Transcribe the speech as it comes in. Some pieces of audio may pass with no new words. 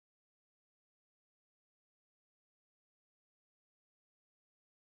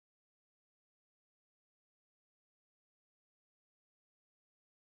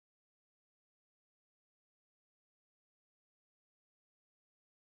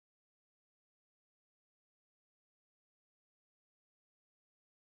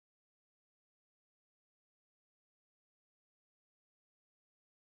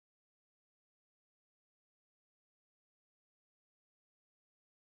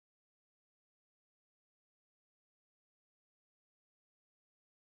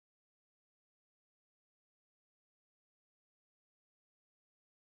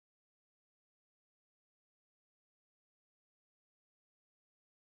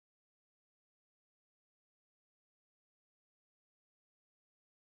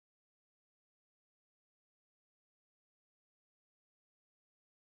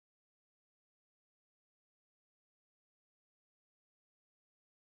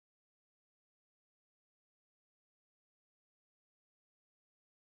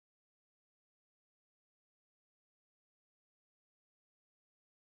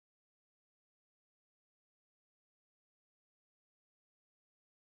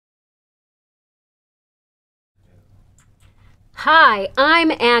Hi, I'm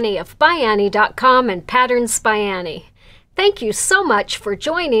Annie of ByAnnie.com and Patterns by Annie. Thank you so much for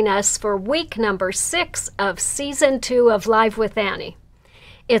joining us for week number 6 of Season 2 of Live with Annie.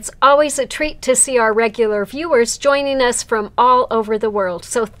 It's always a treat to see our regular viewers joining us from all over the world,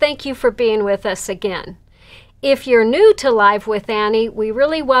 so thank you for being with us again. If you're new to Live with Annie, we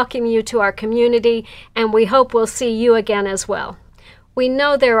really welcome you to our community, and we hope we'll see you again as well. We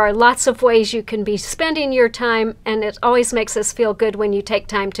know there are lots of ways you can be spending your time, and it always makes us feel good when you take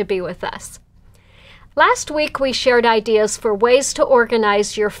time to be with us. Last week, we shared ideas for ways to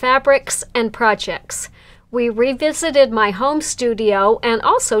organize your fabrics and projects. We revisited my home studio and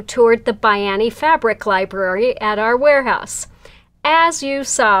also toured the ByAnnie Fabric Library at our warehouse. As you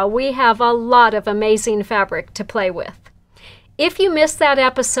saw, we have a lot of amazing fabric to play with. If you missed that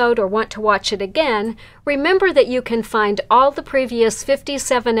episode or want to watch it again, remember that you can find all the previous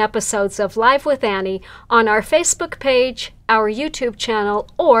 57 episodes of Live with Annie on our Facebook page, our YouTube channel,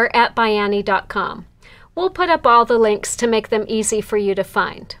 or at ByAnnie.com. We'll put up all the links to make them easy for you to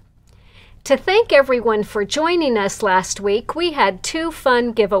find. To thank everyone for joining us last week, we had 2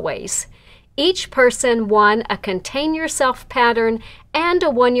 fun giveaways. Each person won a Contain Yourself pattern and a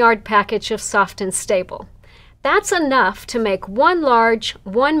 1-yard package of Soft and Stable. That's enough to make 1 large,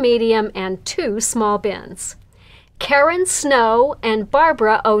 1 medium, and 2 small bins. Karen Snow and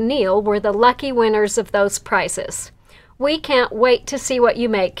Barbara O'Neill were the lucky winners of those prizes. We can't wait to see what you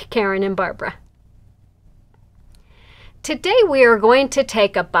make, Karen and Barbara. Today we are going to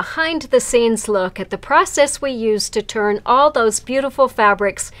take a behind-the-scenes look at the process we use to turn all those beautiful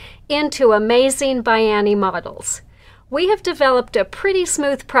fabrics into amazing ByAnnie models. We have developed a pretty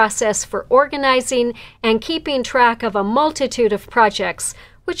smooth process for organizing and keeping track of a multitude of projects,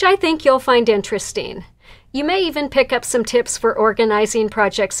 which I think you'll find interesting. You may even pick up some tips for organizing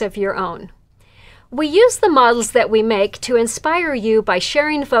projects of your own. We use the models that we make to inspire you by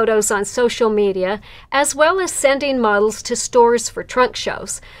sharing photos on social media, as well as sending models to stores for trunk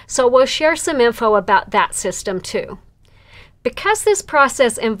shows, so we'll share some info about that system too. Because this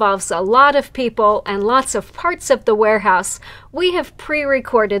process involves a lot of people and lots of parts of the warehouse, we have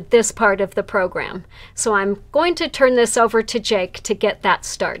pre-recorded this part of the program. So I'm going to turn this over to Jake to get that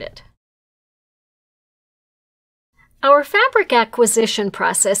started. Our fabric acquisition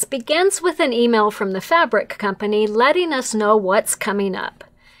process begins with an email from the fabric company letting us know what's coming up.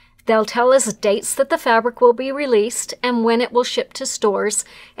 They'll tell us dates that the fabric will be released and when it will ship to stores,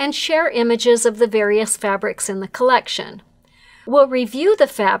 and share images of the various fabrics in the collection. We'll review the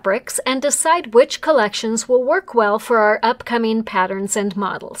fabrics and decide which collections will work well for our upcoming patterns and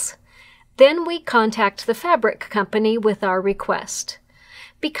models. Then we contact the fabric company with our request.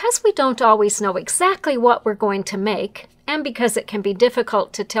 Because we don't always know exactly what we're going to make, and because it can be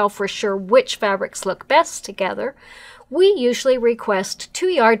difficult to tell for sure which fabrics look best together, we usually request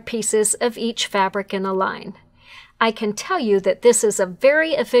 2-yard pieces of each fabric in a line. I can tell you that this is a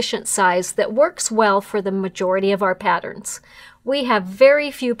very efficient size that works well for the majority of our patterns. We have very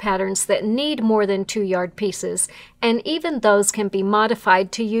few patterns that need more than 2-yard pieces, and even those can be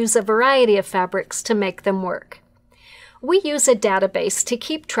modified to use a variety of fabrics to make them work. We use a database to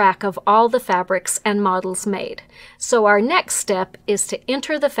keep track of all the fabrics and models made, so our next step is to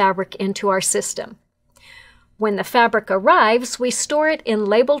enter the fabric into our system. When the fabric arrives, we store it in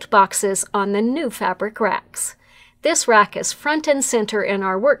labeled boxes on the new fabric racks. This rack is front and center in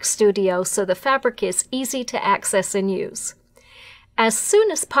our work studio, so the fabric is easy to access and use. As soon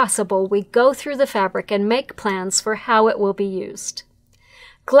as possible, we go through the fabric and make plans for how it will be used.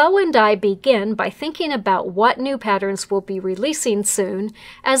 Glow and I begin by thinking about what new patterns we'll be releasing soon,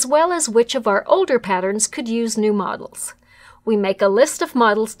 as well as which of our older patterns could use new models. We make a list of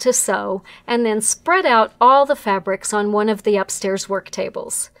models to sew, and then spread out all the fabrics on one of the upstairs work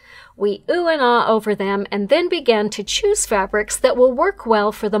tables. We ooh and ah over them, and then begin to choose fabrics that will work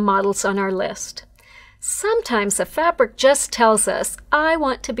well for the models on our list. Sometimes a fabric just tells us, I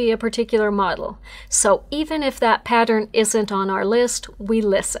want to be a particular model, so even if that pattern isn't on our list, we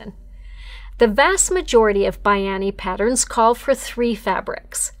listen. The vast majority of ByAnnie patterns call for 3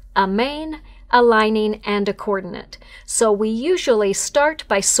 fabrics, a main, a lining, and a coordinate, so we usually start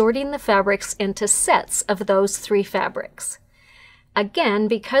by sorting the fabrics into sets of those 3 fabrics. Again,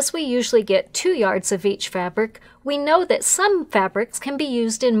 because we usually get 2 yards of each fabric, we know that some fabrics can be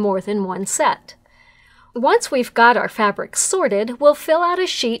used in more than one set. Once we've got our fabrics sorted, we'll fill out a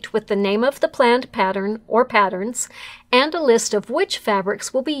sheet with the name of the planned pattern or patterns and a list of which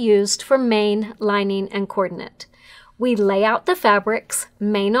fabrics will be used for main, lining, and coordinate. We lay out the fabrics,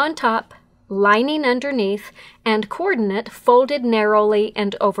 main on top, lining underneath, and coordinate folded narrowly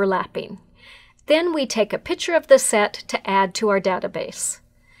and overlapping. Then we take a picture of the set to add to our database.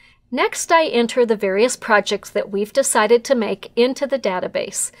 Next, I enter the various projects that we've decided to make into the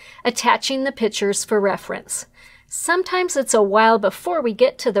database, attaching the pictures for reference. Sometimes it's a while before we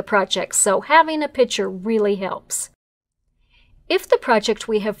get to the project, so having a picture really helps. If the project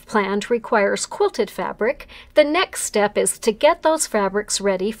we have planned requires quilted fabric, the next step is to get those fabrics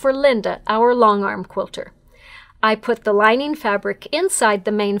ready for Linda, our long-arm quilter. I put the lining fabric inside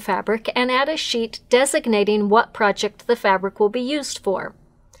the main fabric and add a sheet designating what project the fabric will be used for.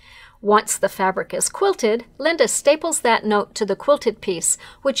 Once the fabric is quilted, Linda staples that note to the quilted piece,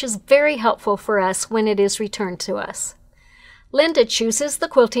 which is very helpful for us when it is returned to us. Linda chooses the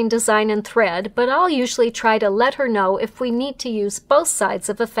quilting design and thread, but I'll usually try to let her know if we need to use both sides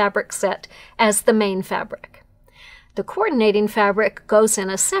of a fabric set as the main fabric. The coordinating fabric goes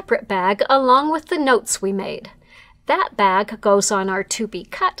in a separate bag along with the notes we made. That bag goes on our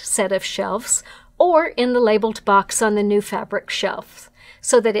to-be-cut set of shelves or in the labeled box on the new fabric shelf,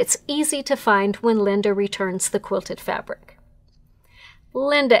 so that it's easy to find when Linda returns the quilted fabric.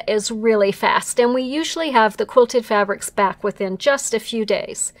 Linda is really fast, and we usually have the quilted fabrics back within just a few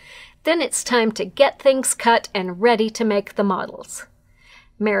days. Then it's time to get things cut and ready to make the models.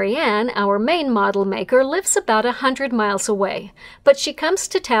 Marianne, our main model maker, lives about 100 miles away, but she comes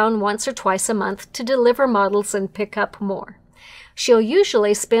to town once or twice a month to deliver models and pick up more. She'll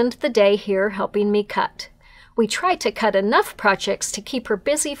usually spend the day here helping me cut. We try to cut enough projects to keep her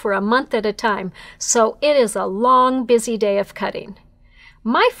busy for a month at a time, so it is a long, busy day of cutting.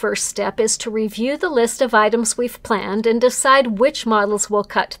 My first step is to review the list of items we've planned and decide which models we'll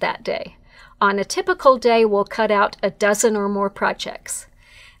cut that day. On a typical day, we'll cut out a dozen or more projects.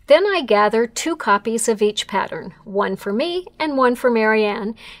 Then I gather 2 copies of each pattern, one for me and one for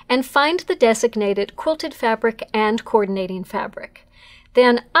Marianne, and find the designated quilted fabric and coordinating fabric.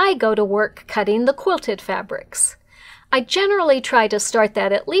 Then I go to work cutting the quilted fabrics. I generally try to start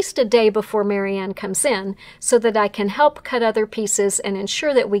that at least a day before Marianne comes in, so that I can help cut other pieces and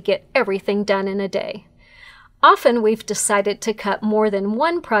ensure that we get everything done in a day. Often we've decided to cut more than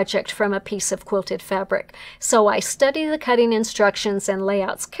one project from a piece of quilted fabric, so I study the cutting instructions and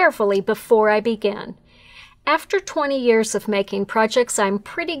layouts carefully before I begin. After 20 years of making projects, I'm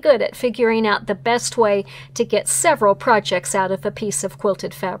pretty good at figuring out the best way to get several projects out of a piece of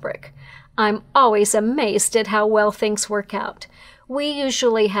quilted fabric. I'm always amazed at how well things work out. We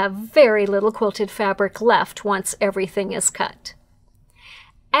usually have very little quilted fabric left once everything is cut.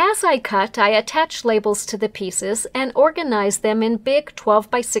 As I cut, I attach labels to the pieces and organize them in big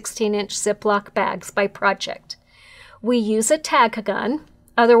 12 by 16 inch Ziploc bags by project. We use a tag gun,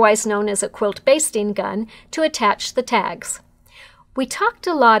 otherwise known as a quilt basting gun, to attach the tags. We talked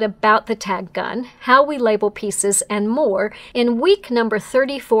a lot about the tag gun, how we label pieces, and more in week number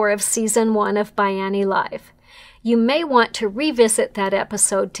 34 of Season 1 of ByAnnie Live. You may want to revisit that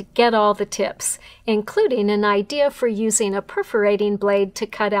episode to get all the tips, including an idea for using a perforating blade to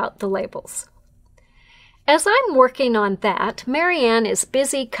cut out the labels. As I'm working on that, Marianne is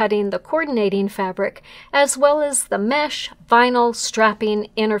busy cutting the coordinating fabric, as well as the mesh, vinyl,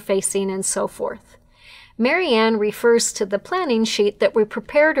 strapping, interfacing, and so forth. Marianne refers to the planning sheet that we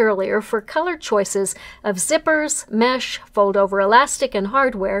prepared earlier for color choices of zippers, mesh, fold-over elastic, and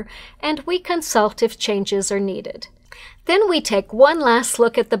hardware, and we consult if changes are needed. Then we take one last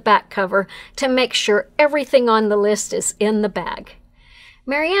look at the back cover to make sure everything on the list is in the bag.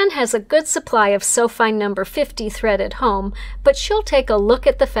 Marianne has a good supply of Sewfine number 50 thread at home, but she'll take a look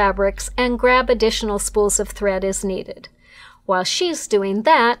at the fabrics and grab additional spools of thread as needed. While she's doing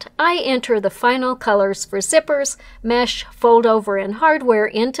that, I enter the final colors for zippers, mesh, fold-over, and hardware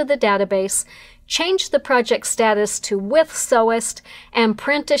into the database, change the project status to with sewist, and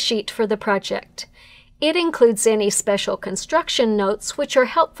print a sheet for the project. It includes any special construction notes, which are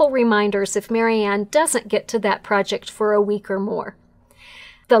helpful reminders if Marianne doesn't get to that project for a week or more.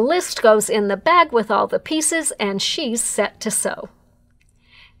 The list goes in the bag with all the pieces, and she's set to sew.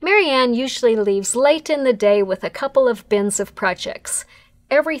 Marianne usually leaves late in the day with a couple of bins of projects.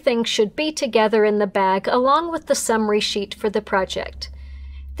 Everything should be together in the bag along with the summary sheet for the project.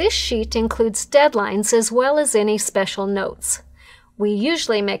 This sheet includes deadlines as well as any special notes. We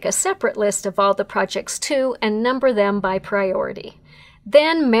usually make a separate list of all the projects too and number them by priority.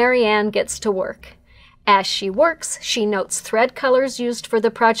 Then Marianne gets to work. As she works, she notes thread colors used for the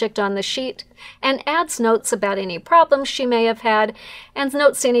project on the sheet and adds notes about any problems she may have had and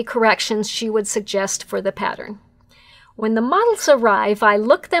notes any corrections she would suggest for the pattern. When the models arrive, I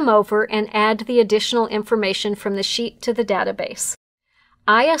look them over and add the additional information from the sheet to the database.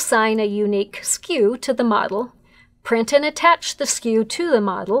 I assign a unique SKU to the model, print and attach the SKU to the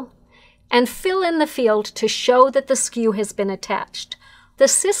model, and fill in the field to show that the SKU has been attached. The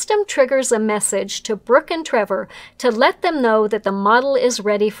system triggers a message to Brooke and Trevor to let them know that the model is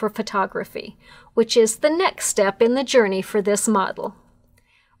ready for photography, which is the next step in the journey for this model.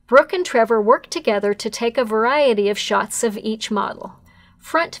 Brooke and Trevor work together to take a variety of shots of each model: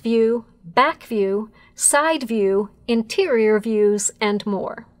 front view, back view, side view, interior views, and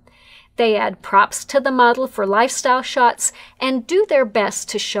more. They add props to the model for lifestyle shots and do their best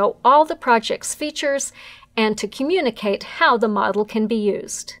to show all the project's features and to communicate how the model can be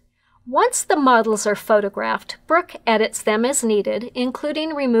used. Once the models are photographed, Brooke edits them as needed,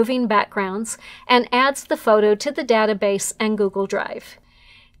 including removing backgrounds, and adds the photo to the database and Google Drive.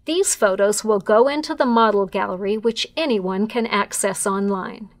 These photos will go into the model gallery, which anyone can access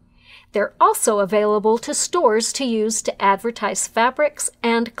online. They're also available to stores to use to advertise fabrics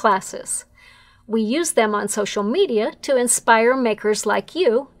and classes. We use them on social media to inspire makers like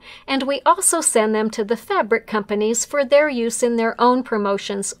you, and we also send them to the fabric companies for their use in their own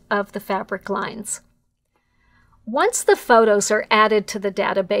promotions of the fabric lines. Once the photos are added to the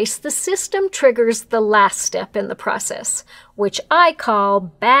database, the system triggers the last step in the process, which I call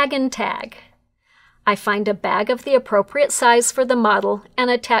bag and tag. I find a bag of the appropriate size for the model and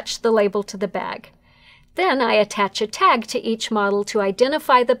attach the label to the bag. Then I attach a tag to each model to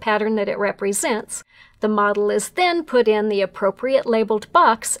identify the pattern that it represents. The model is then put in the appropriate labeled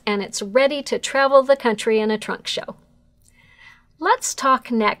box and it's ready to travel the country in a trunk show. Let's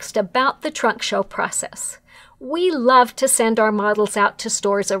talk next about the trunk show process. We love to send our models out to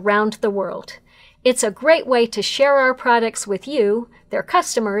stores around the world. It's a great way to share our products with you, their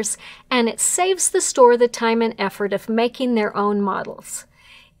customers, and it saves the store the time and effort of making their own models.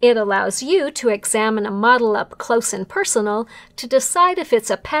 It allows you to examine a model up close and personal to decide if it's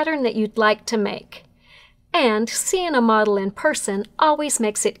a pattern that you'd like to make. And seeing a model in person always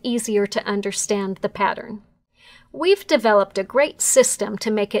makes it easier to understand the pattern. We've developed a great system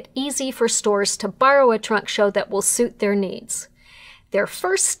to make it easy for stores to borrow a trunk show that will suit their needs. Their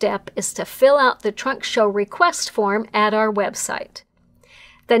first step is to fill out the trunk show request form at our website.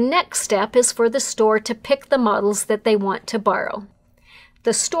 The next step is for the store to pick the models that they want to borrow.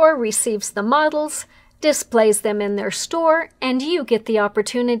 The store receives the models, displays them in their store, and you get the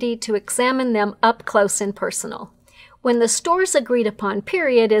opportunity to examine them up close and personal. When the store's agreed upon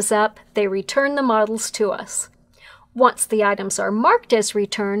period is up, they return the models to us. Once the items are marked as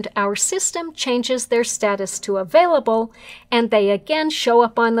returned, our system changes their status to available, and they again show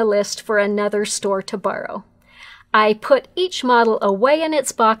up on the list for another store to borrow. I put each model away in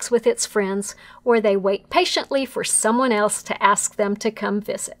its box with its friends, where they wait patiently for someone else to ask them to come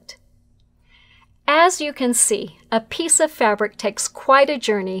visit. As you can see, a piece of fabric takes quite a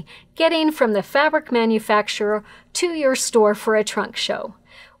journey getting from the fabric manufacturer to your store for a trunk show.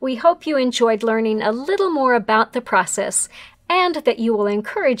 We hope you enjoyed learning a little more about the process and that you will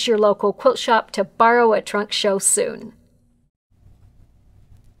encourage your local quilt shop to borrow a trunk show soon.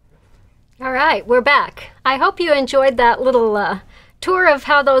 All right, we're back. I hope you enjoyed that little tour of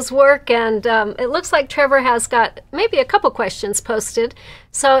how those work, and it looks like Trevor has got maybe a couple questions posted.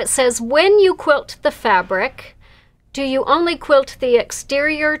 So it says, when you quilt the fabric, do you only quilt the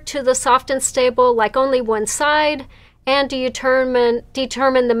exterior to the soft and stable, like only one side? And do you determine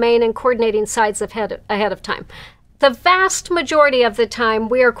the main and coordinating sides ahead of time? The vast majority of the time,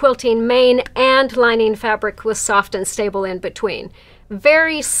 we are quilting main and lining fabric with soft and stable in between.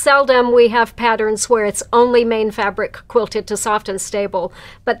 Very seldom we have patterns where it's only main fabric quilted to soft and stable,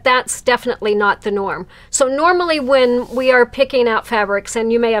 but that's definitely not the norm. So normally when we are picking out fabrics,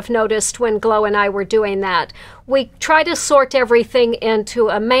 and you may have noticed when Glow and I were doing that, we try to sort everything into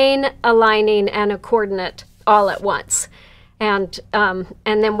a main, a lining, and a coordinate all at once. And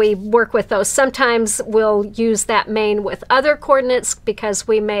then we work with those. Sometimes we'll use that main with other coordinates because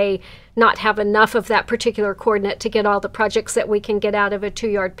we may not have enough of that particular coordinate to get all the projects that we can get out of a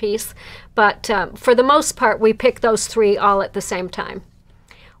 2-yard piece. But for the most part, we pick those 3 all at the same time.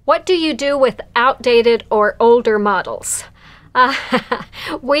 What do you do with outdated or older models?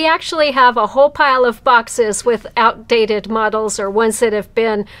 We actually have a whole pile of boxes with outdated models or ones that have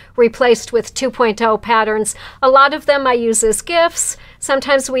been replaced with 2.0 patterns. A lot of them I use as gifts.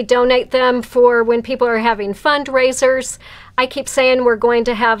 Sometimes we donate them for when people are having fundraisers. I keep saying we're going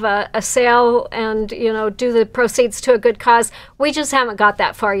to have a sale and, you know, do the proceeds to a good cause. We just haven't got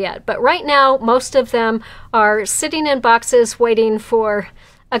that far yet. But right now, most of them are sitting in boxes waiting for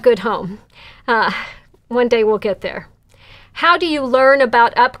a good home. One day we'll get there. How do you learn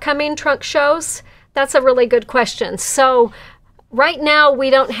about upcoming trunk shows? That's a really good question. So Right now, we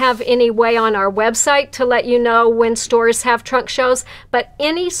don't have any way on our website to let you know when stores have trunk shows, but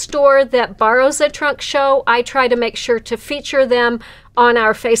any store that borrows a trunk show, I try to make sure to feature them on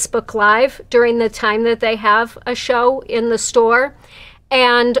our Facebook Live during the time that they have a show in the store.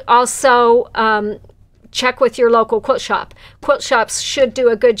 And also check with your local quilt shop. Quilt shops should do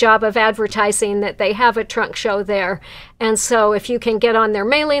a good job of advertising that they have a trunk show there. And so if you can get on their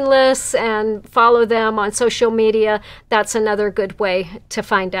mailing lists and follow them on social media, that's another good way to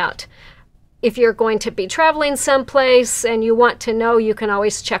find out. If you're going to be traveling someplace and you want to know, you can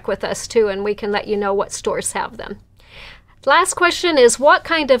always check with us too, and we can let you know what stores have them. Last question is, what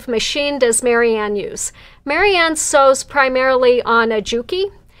kind of machine does Marianne use? Marianne sews primarily on a Juki,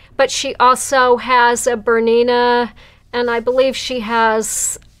 but she also has a Bernina, and I believe she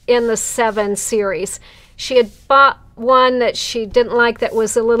has in the 7 series. She had bought one that she didn't like that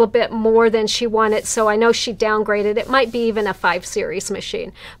was a little bit more than she wanted, so I know she downgraded. It might be even a 5 series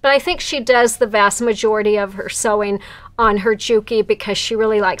machine. But I think she does the vast majority of her sewing on her Juki because she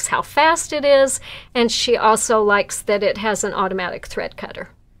really likes how fast it is, and she also likes that it has an automatic thread cutter.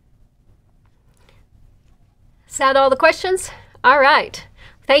 Is that all the questions? All right.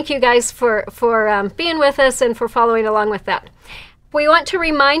 Thank you guys for being with us and for following along with that. We want to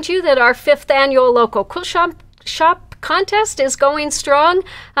remind you that our 5th annual local quilt shop contest is going strong.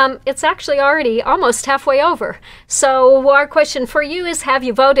 It's actually already almost halfway over. So our question for you is, have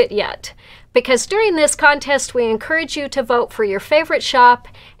you voted yet? Because during this contest, we encourage you to vote for your favorite shop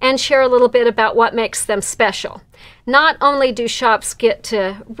and share a little bit about what makes them special. Not only do shops get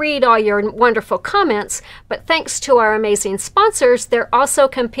to read all your wonderful comments, but thanks to our amazing sponsors, they're also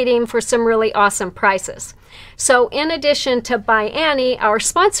competing for some really awesome prizes. So in addition to ByAnnie, our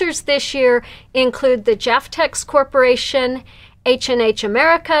sponsors this year include the Jaftex Corporation, H&H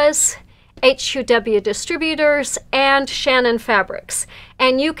Americas, HUW Distributors, and Shannon Fabrics.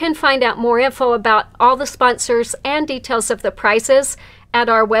 And you can find out more info about all the sponsors and details of the prizes at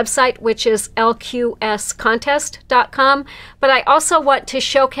our website, which is LQScontest.com. But I also want to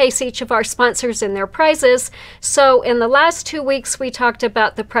showcase each of our sponsors and their prizes. So in the last 2 weeks, we talked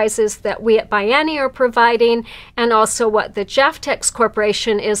about the prizes that we at ByAnnie are providing and also what the Jaftex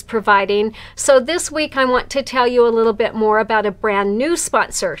Corporation is providing. So this week, I want to tell you a little bit more about a brand new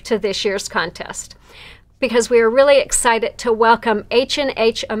sponsor to this year's contest, because we are really excited to welcome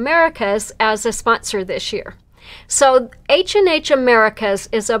H&H Americas as a sponsor this year. So H&H Americas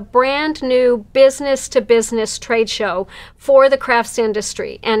is a brand new business-to-business trade show for the crafts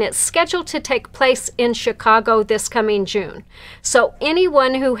industry, and it's scheduled to take place in Chicago this coming June. So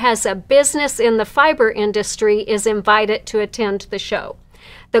anyone who has a business in the fiber industry is invited to attend the show.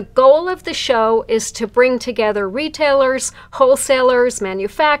 The goal of the show is to bring together retailers, wholesalers,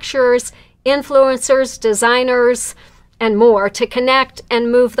 manufacturers, influencers, designers, and more to connect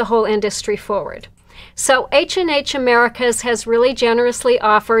and move the whole industry forward. So H&H Americas has really generously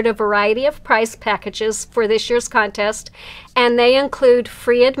offered a variety of prize packages for this year's contest, and they include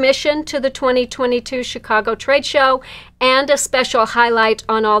free admission to the 2022 Chicago Trade Show and a special highlight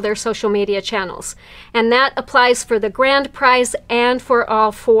on all their social media channels. And that applies for the grand prize and for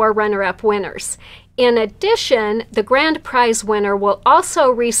all 4 runner-up winners. In addition, the grand prize winner will also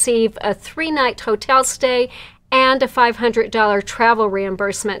receive a 3-night hotel stay and a $500 travel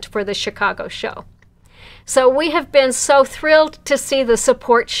reimbursement for the Chicago show. So we have been so thrilled to see the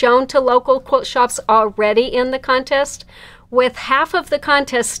support shown to local quilt shops already in the contest. With half of the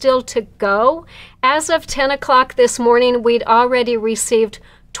contest still to go, as of 10 o'clock this morning, we'd already received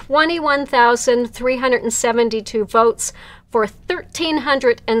 21,372 votes for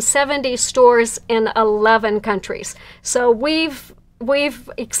 1,370 stores in 11 countries. So we've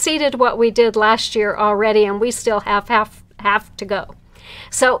exceeded what we did last year already, and we still have half to go.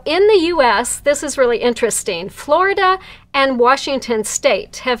 So in the U.S., this is really interesting. Florida and Washington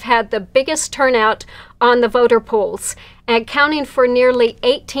State have had the biggest turnout on the voter polls, accounting for nearly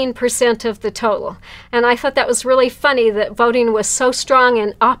 18% of the total. And I thought that was really funny that voting was so strong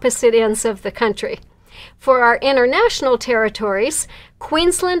in opposite ends of the country. For our international territories,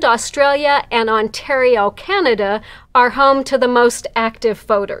 Queensland, Australia, and Ontario, Canada are home to the most active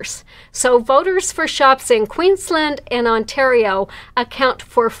voters. So voters for shops in Queensland and Ontario account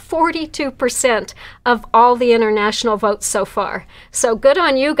for 42% of all the international votes so far. So good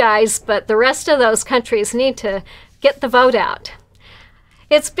on you guys, but the rest of those countries need to get the vote out.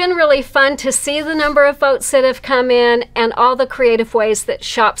 It's been really fun to see the number of votes that have come in and all the creative ways that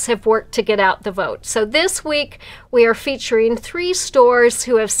shops have worked to get out the vote. So this week, we are featuring 3 stores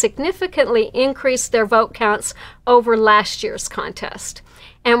who have significantly increased their vote counts over last year's contest.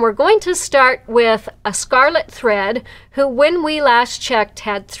 And we're going to start with a Scarlet thread, who when we last checked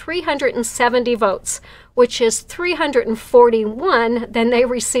had 370 votes, which is 341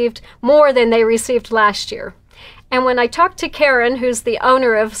 more than they received last year. And when I talked to Karen, who's the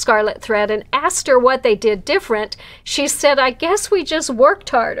owner of Scarlet Thread, and asked her what they did different, she said, "I guess we just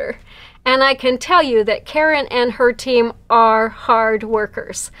worked harder." And I can tell you that Karen and her team are hard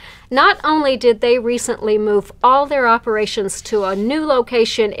workers. Not only did they recently move all their operations to a new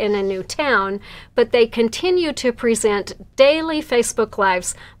location in a new town, but they continue to present daily Facebook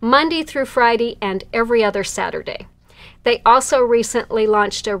Lives Monday through Friday and every other Saturday. They also recently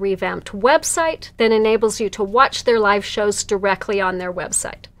launched a revamped website that enables you to watch their live shows directly on their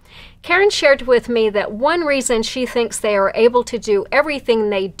website. Karen shared with me that one reason she thinks they are able to do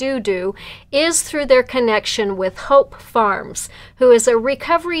everything they do is through their connection with Hope Farms, who is a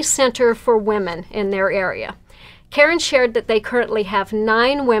recovery center for women in their area. Karen shared that they currently have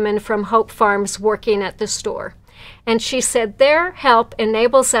 9 women from Hope Farms working at the store. And she said their help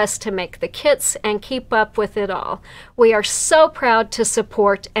enables us to make the kits and keep up with it all. We are so proud to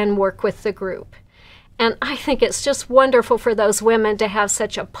support and work with the group. And I think it's just wonderful for those women to have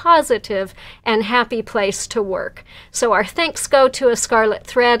such a positive and happy place to work. So our thanks go to a Scarlet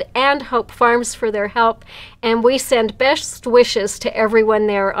Thread and Hope Farms for their help, and we send best wishes to everyone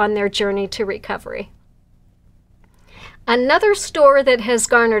there on their journey to recovery. Another store that has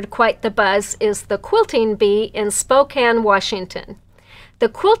garnered quite the buzz is the Quilting Bee in Spokane, Washington. The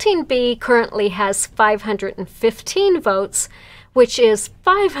Quilting Bee currently has 515 votes, which is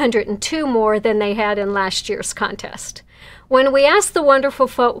 502 more than they had in last year's contest. When we asked the wonderful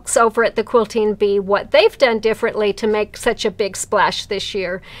folks over at the Quilting Bee what they've done differently to make such a big splash this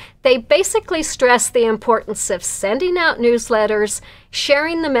year, they basically stressed the importance of sending out newsletters,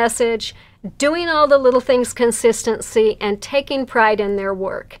 sharing the message, doing all the little things consistently, and taking pride in their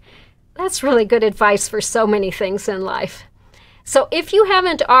work. That's really good advice for so many things in life. So if you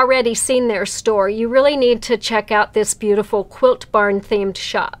haven't already seen their store, you really need to check out this beautiful quilt barn themed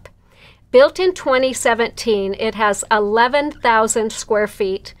shop. Built in 2017, it has 11,000 square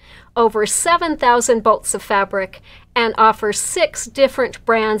feet, over 7,000 bolts of fabric, and offers 6 different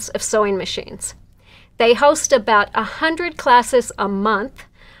brands of sewing machines. They host about 100 classes a month,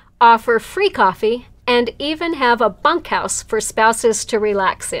 offer free coffee, and even have a bunkhouse for spouses to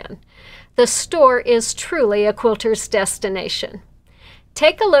relax in. The store is truly a quilter's destination.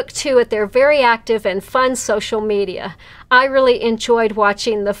 Take a look too at their very active and fun social media. I really enjoyed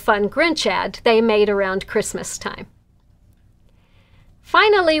watching the fun Grinch ad they made around Christmas time.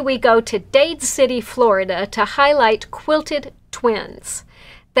 Finally, we go to Dade City, Florida to highlight Quilted Twins.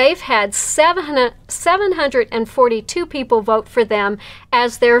 They've had 742 people vote for them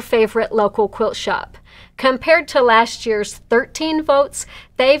as their favorite local quilt shop. Compared to last year's 13 votes,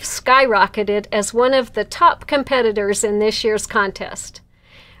 they've skyrocketed as one of the top competitors in this year's contest.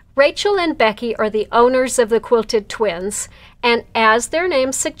 Rachel and Becky are the owners of the Quilted Twins, and as their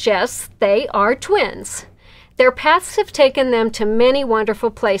name suggests, they are twins. Their paths have taken them to many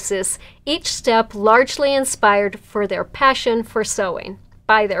wonderful places, each step largely inspired by their passion for sewing.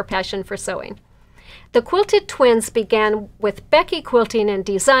 The Quilted Twins began with Becky quilting and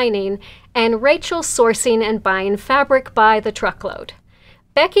designing, and Rachel sourcing and buying fabric by the truckload.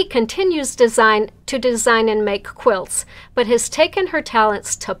 Becky continues to design and make quilts, but has taken her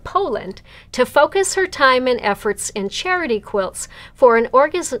talents to Poland to focus her time and efforts in charity quilts for an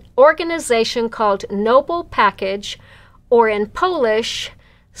organization called Noble Package, or in Polish,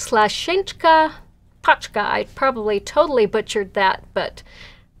 Slashenka Paczka. I probably totally butchered that, but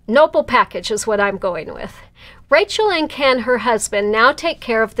Noble Package is what I'm going with. Rachel and Ken, her husband, now take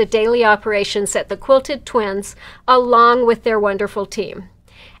care of the daily operations at the Quilted Twins along with their wonderful team.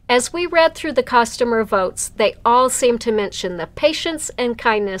 As we read through the customer votes, they all seem to mention the patience and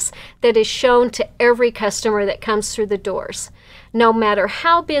kindness that is shown to every customer that comes through the doors. No matter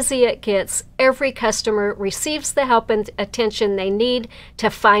how busy it gets, every customer receives the help and attention they need to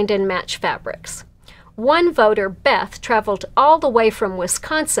find and match fabrics. One voter, Beth, traveled all the way from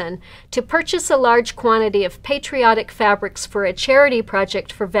Wisconsin to purchase a large quantity of patriotic fabrics for a charity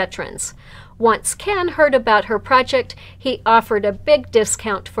project for veterans. Once Ken heard about her project, he offered a big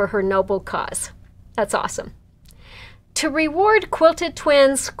discount for her noble cause. That's awesome. To reward Quilted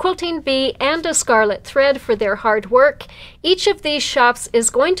Twins, Quilting Bee, and a Scarlet Thread for their hard work, each of these shops is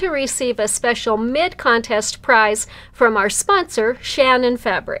going to receive a special mid-contest prize from our sponsor, Shannon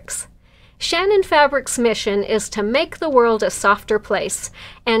Fabrics. Shannon Fabrics' mission is to make the world a softer place,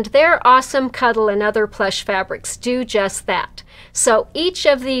 and their awesome cuddle and other plush fabrics do just that. So each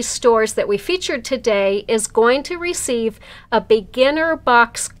of these stores that we featured today is going to receive a beginner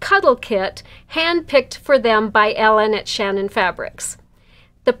box cuddle kit handpicked for them by Ellen at Shannon Fabrics.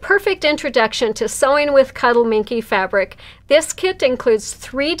 The perfect introduction to sewing with cuddle minky fabric, this kit includes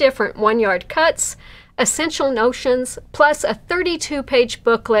 3 different 1-yard cuts, essential notions, plus a 32-page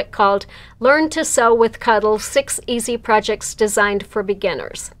booklet called Learn to Sew with Cuddle: 6 Easy Projects Designed for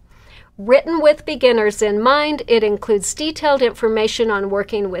Beginners. Written with beginners in mind, it includes detailed information on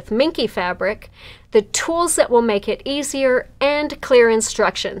working with minky fabric, the tools that will make it easier, and clear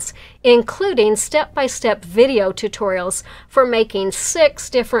instructions, including step-by-step video tutorials for making 6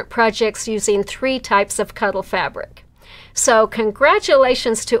 different projects using 3 types of cuddle fabric. So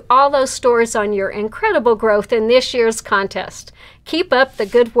congratulations to all those stores on your incredible growth in this year's contest. Keep up the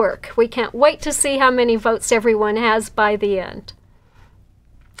good work. We can't wait to see how many votes everyone has by the end.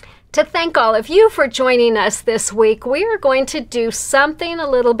 To thank all of you for joining us this week, we are going to do something a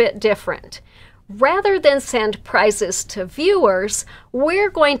little bit different. Rather than send prizes to viewers, we're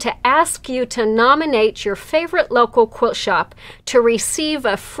going to ask you to nominate your favorite local quilt shop to receive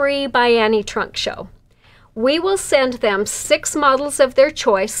a free ByAnnie trunk show. We will send them 6 models of their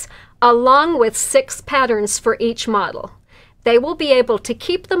choice, along with 6 patterns for each model. They will be able to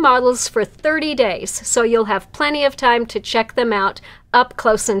keep the models for 30 days, so you'll have plenty of time to check them out up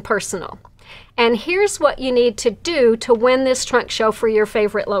close and personal. And here's what you need to do to win this trunk show for your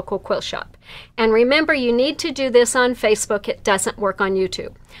favorite local quilt shop. And remember, you need to do this on Facebook. It doesn't work on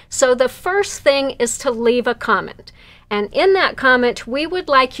YouTube. So the first thing is to leave a comment. And in that comment, we would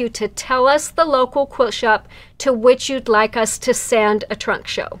like you to tell us the local quilt shop to which you'd like us to send a trunk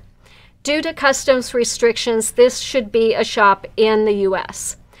show. Due to customs restrictions, this should be a shop in the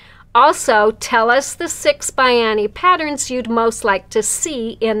US. Also, tell us the 6 ByAnnie patterns you'd most like to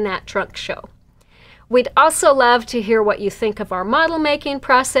see in that trunk show. We'd also love to hear what you think of our model making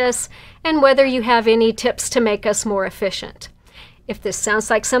process and whether you have any tips to make us more efficient. If this sounds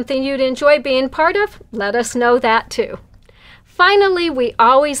like something you'd enjoy being part of, let us know that too. Finally, we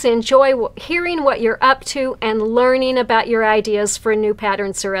always enjoy hearing what you're up to and learning about your ideas for new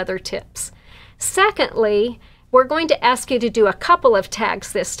patterns or other tips. Secondly, we're going to ask you to do a couple of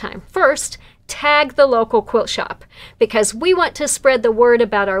tags this time. First, tag the local quilt shop, because we want to spread the word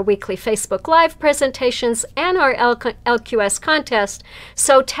about our weekly Facebook Live presentations and our LQS contest,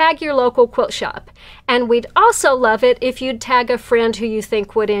 so tag your local quilt shop. And we'd also love it if you'd tag a friend who you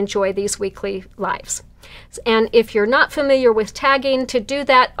think would enjoy these weekly lives. And if you're not familiar with tagging, to do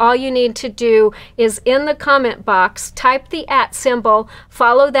that, all you need to do is in the comment box, type the @ symbol,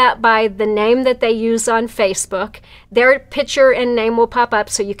 follow that by the name that they use on Facebook. Their picture and name will pop up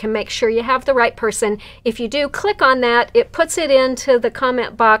so you can make sure you have the right person. If you do, click on that. It puts it into the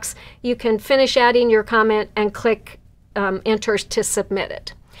comment box. You can finish adding your comment and click enter to submit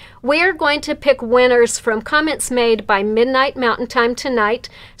it. We are going to pick winners from comments made by midnight Mountain Time tonight,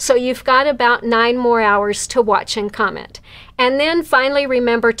 so you've got about 9 more hours to watch and comment. And then finally,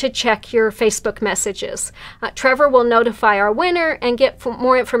 remember to check your Facebook messages. Trevor will notify our winner and get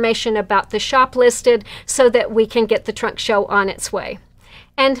more information about the shop listed so that we can get the trunk show on its way.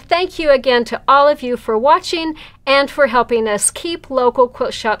 And thank you again to all of you for watching and for helping us keep local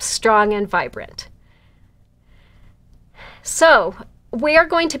quilt shops strong and vibrant. So, we are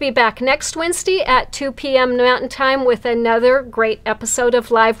going to be back next Wednesday at 2 p.m. Mountain Time with another great episode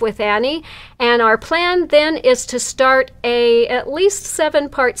of Live with Annie. And our plan then is to start a at least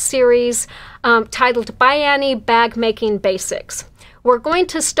 7-part series titled ByAnnie Bag Making Basics. We're going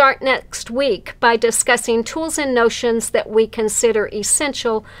to start next week by discussing tools and notions that we consider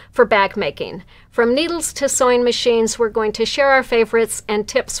essential for bag making. From needles to sewing machines, we're going to share our favorites and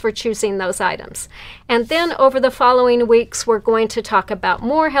tips for choosing those items. And then over the following weeks, we're going to talk about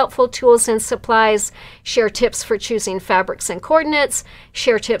more helpful tools and supplies, share tips for choosing fabrics and coordinates,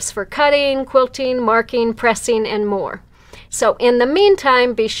 share tips for cutting, quilting, marking, pressing, and more. So in the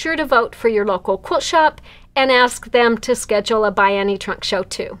meantime, be sure to vote for your local quilt shop and ask them to schedule a ByAnnie trunk show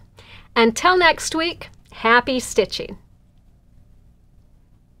too. Until next week, happy stitching.